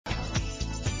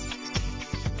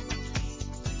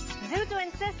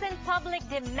persistent public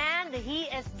demand. He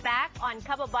is back on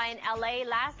Kababayan LA.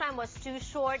 Last time was too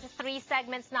short, 3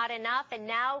 segments not enough, and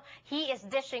now he is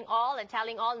dishing all and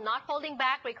telling all, not holding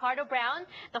back. Ricardo Brown,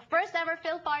 the first ever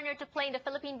Phil partner to play in the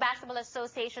Philippine Basketball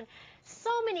Association. So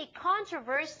many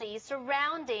controversies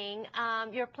surrounding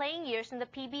your playing years in the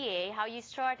PBA, how you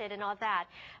started and all that.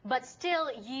 But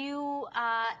still, you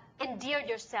endeared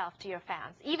yourself to your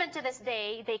fans. Even to this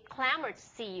day, they clamor to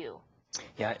see you.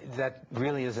 Yeah, that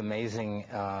really is amazing,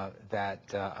 the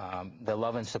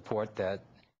love and support that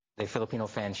the Filipino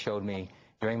fans showed me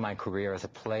during my career as a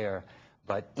player.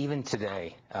 But even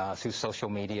today, through social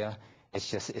media,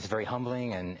 it's very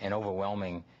humbling and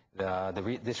overwhelming.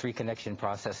 This reconnection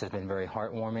process has been very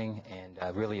heartwarming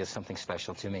and really is something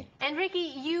special to me. And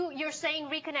Ricky, you're saying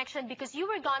reconnection because you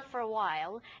were gone for a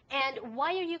while. And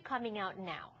why are you coming out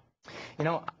now? You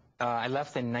know, I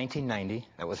left in 1990.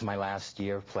 That was my last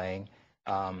year playing.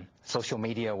 Social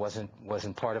media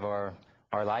wasn't part of our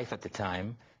life at the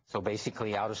time. So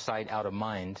basically out of sight, out of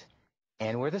mind.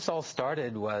 And where this all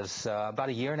started was about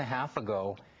a year and a half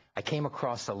ago. I came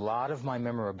across a lot of my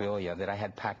memorabilia that I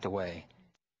had packed away.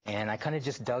 And I kind of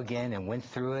just dug in and went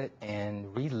through it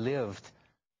and relived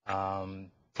 10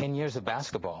 years of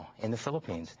basketball in the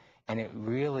Philippines. And it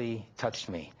really touched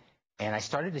me. And I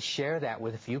started to share that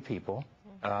with a few people.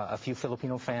 A few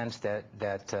Filipino fans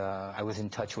that I was in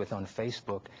touch with on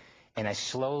Facebook, and I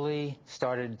slowly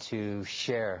started to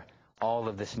share all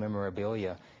of this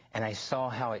memorabilia, and I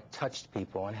saw how it touched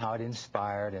people and how it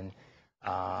inspired, and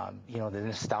you know, the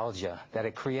nostalgia that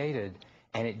it created,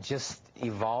 and it just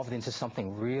evolved into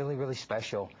something really, really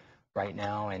special right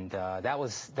now. And that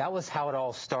was how it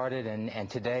all started, and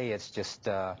today it's just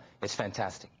it's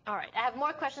fantastic. All right, I have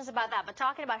more questions about that, but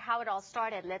talking about how it all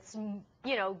started, let's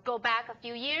go back a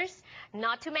few years,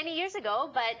 not too many years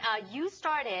ago, but you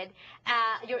started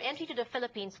your entry to the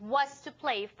Philippines was to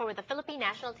play for the Philippine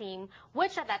national team,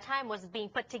 which at that time was being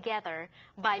put together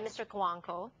by Mr.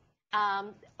 Cojuangco.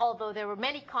 Although there were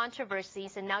many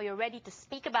controversies, and now you're ready to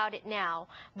speak about it now,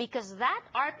 because that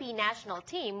RP national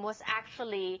team was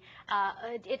actually,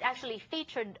 it actually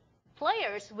featured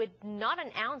players with not an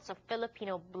ounce of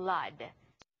Filipino blood.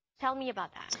 Tell me about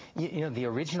that. You know, the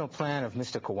original plan of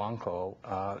Mr.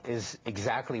 Cojuangco is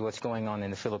exactly what's going on in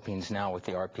the Philippines now with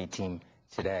the RP team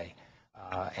today.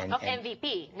 And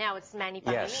MVP. Now it's Manny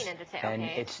Pangilinan. Yes, to say, and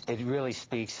okay. it really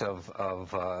speaks of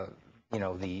you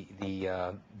know,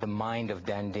 the mind of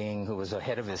Danding, who was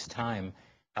ahead of his time.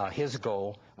 His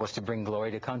goal was to bring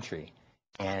glory to country.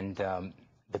 And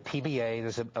the PBA,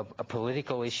 there's a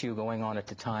political issue going on at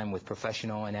the time with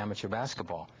professional and amateur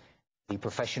basketball. The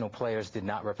professional players did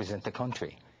not represent the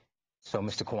country. So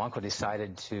Mr. Cojuangco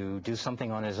decided to do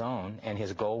something on his own, and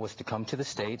his goal was to come to the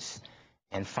States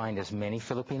and find as many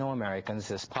Filipino Americans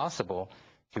as possible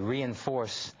to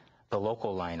reinforce the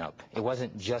local lineup. It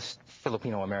wasn't just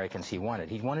Filipino Americans he wanted.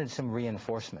 He wanted some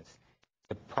reinforcements.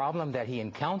 The problem that he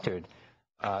encountered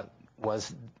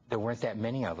was there weren't that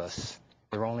many of us.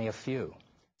 There were only a few.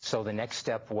 So the next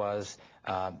step was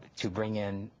to bring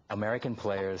in American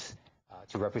players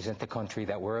to represent the country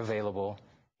that were available.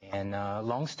 And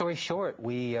long story short,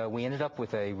 we ended up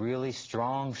with a really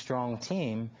strong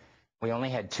team. We only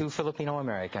had 2 Filipino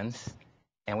Americans,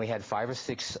 and we had 5 or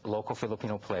 6 local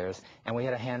Filipino players, and we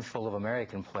had a handful of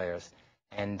American players.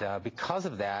 And because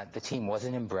of that, the team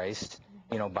wasn't embraced,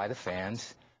 by the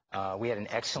fans. We had an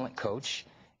excellent coach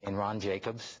in Ron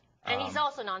Jacobs. And he's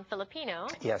also non-Filipino.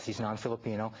 Yes, he's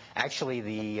non-Filipino. Actually,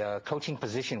 the coaching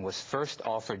position was first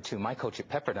offered to my coach at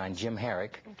Pepperdine, Jim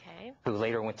Herrick, who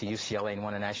later went to UCLA and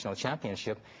won a national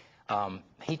championship.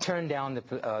 He turned down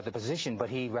the position,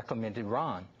 but he recommended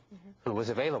Ron, who was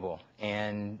available.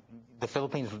 And the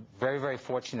Philippines were very, very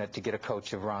fortunate to get a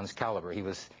coach of Ron's caliber. He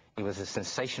was a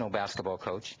sensational basketball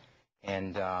coach,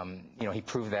 and he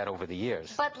proved that over the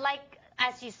years. But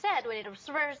as you said, when it was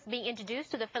first being introduced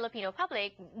to the Filipino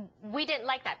public, we didn't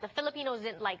like that. The Filipinos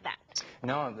didn't like that.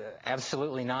 No,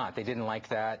 absolutely not. They didn't like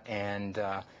that. And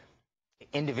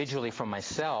individually for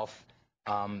myself,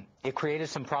 it created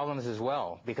some problems as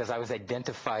well, because I was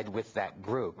identified with that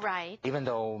group. Right. Even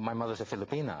though my mother's a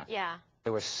Filipina. Yeah.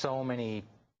 There were so many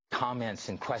comments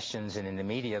and questions and in the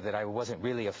media that I wasn't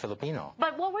really a Filipino.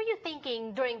 But what were you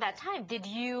thinking during that time?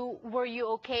 Were you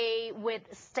okay with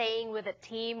staying with a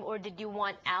team, or did you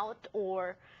want out,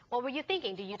 or what were you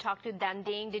thinking? Did you talk to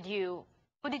Danding?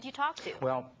 Who did you talk to?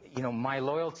 Well, my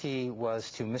loyalty was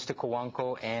to Mr.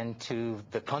 Cojuangco and to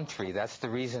the country. That's the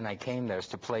reason I came there, is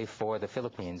to play for the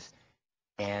Philippines.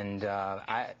 And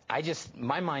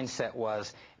my mindset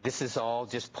was, this is all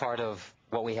just part of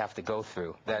what we have to go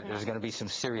through, that there's going to be some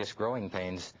serious growing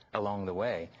pains along the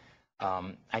way.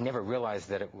 I never realized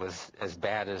that it was as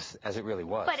bad as it really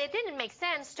was. But it didn't make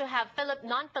sense to have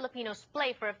non-Filipinos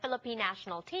play for a Philippine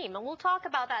national team. And we'll talk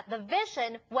about that. The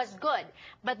vision was good,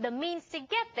 but the means to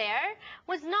get there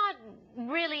was not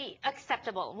really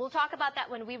acceptable. We'll talk about that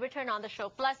when we return on the show.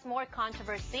 Plus more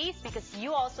controversies because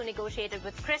you also negotiated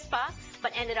with CRISPA,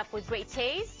 but ended up with great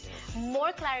taste.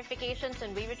 More clarifications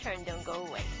when we return. Don't go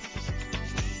away.